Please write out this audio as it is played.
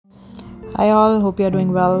Hi all, hope you're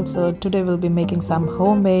doing well. So today we'll be making some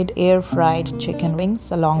homemade air fried chicken wings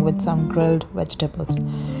along with some grilled vegetables.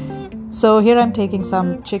 So here I'm taking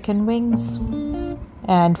some chicken wings,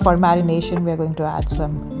 and for marination we're going to add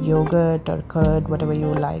some yogurt or curd, whatever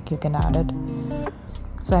you like, you can add it.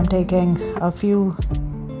 So I'm taking a few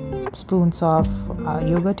spoons of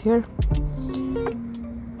yogurt here.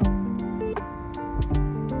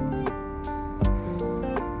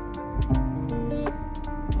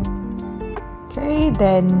 Okay,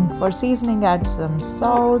 then for seasoning add some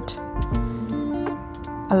salt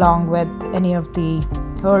along with any of the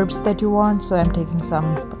herbs that you want. So I'm taking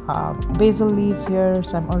some basil leaves here,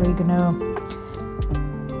 some oregano,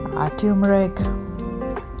 turmeric,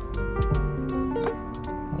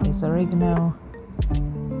 is oregano,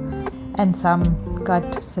 and some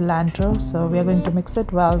cut cilantro. So we are going to mix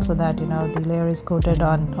it well so that the layer is coated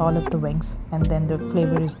on all of the wings and then the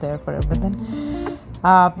flavor is there for everything.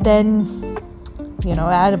 Then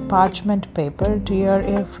add a parchment paper to your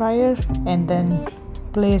air fryer and then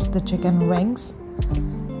place the chicken wings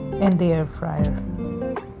in the air fryer.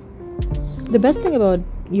 The best thing about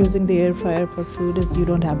using the air fryer for food is you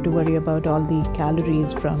don't have to worry about all the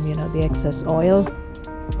calories from the excess oil.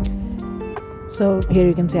 So here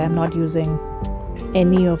you can see I'm not using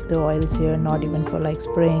any of the oils here, not even for like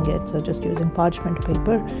spraying it, so just using parchment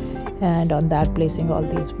paper, and on that placing all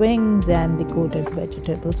these wings and the coated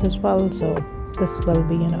vegetables as well. So this will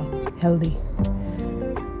be healthy.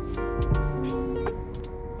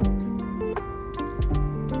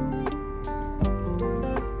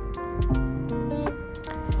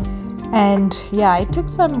 And yeah, I took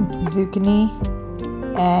some zucchini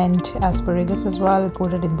and asparagus as well,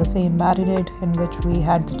 coated in the same marinade in which we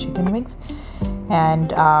had the chicken wings,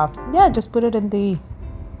 and just put it in the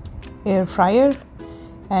air fryer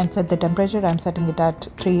and set the temperature. I'm setting it at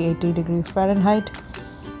 380 degrees Fahrenheit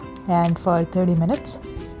and for 30 minutes.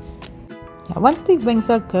 Once the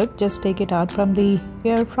wings are cooked, just take it out from the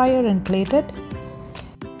air fryer and plate it.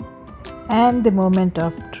 And the moment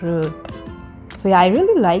of truth. So yeah, I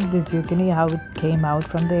really like the zucchini, how it came out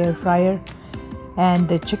from the air fryer, and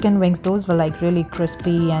the chicken wings, those were like really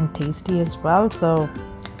crispy and tasty as well. So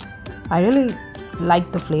I really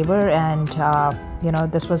liked the flavor, and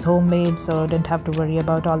this was homemade, so I didn't have to worry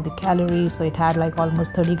about all the calories. So it had like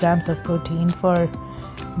almost 30 grams of protein for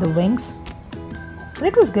the wings, and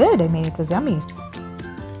it was good. I mean, it was yummy.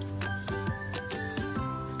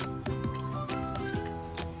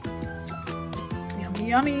 Yummy,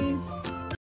 yummy.